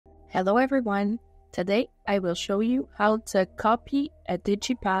Hello everyone! Today I will show you how to copy a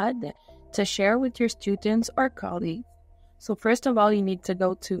DigiPad to share with your students or colleagues. So first of all, you need to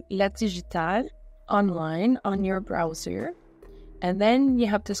go to La Digital online on your browser, and then you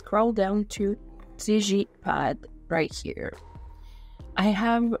have to scroll down to DigiPad right here. I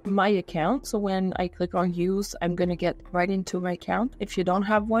have my account, so when I click on use, I'm going to get right into my account. If you don't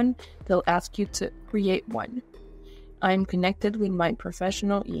have one, they'll ask you to create one. I'm connected with my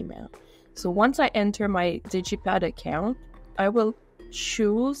professional email. So once I enter my DigiPad account, I will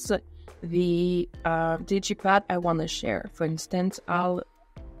choose the DigiPad I want to share. For instance, I'll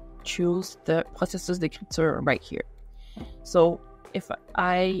choose the processus d'écriture right here. So if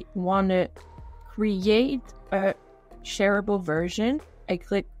I want to create a shareable version, I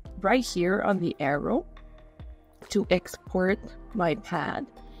click right here on the arrow to export my pad,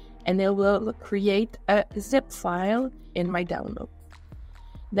 and it will create a zip file in my download.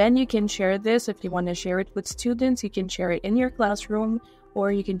 Then you can share this. If you want to share it with students, you can share it in your classroom,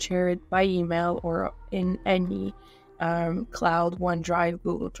 or you can share it by email or in any cloud, OneDrive,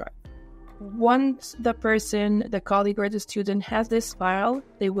 Google Drive. Once the colleague or the student has this file,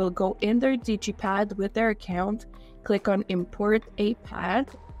 they will go in their DigiPad with their account, click on Import a Pad,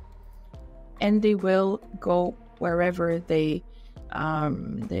 and they will go wherever they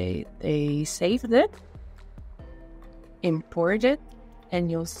saved it, import it, and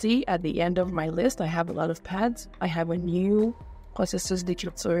you'll see at the end of my list, I have a lot of pads. I have a new processus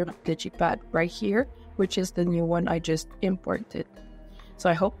d'écriture DigiPad right here, which is the new one I just imported. So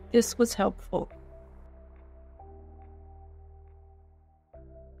I hope this was helpful.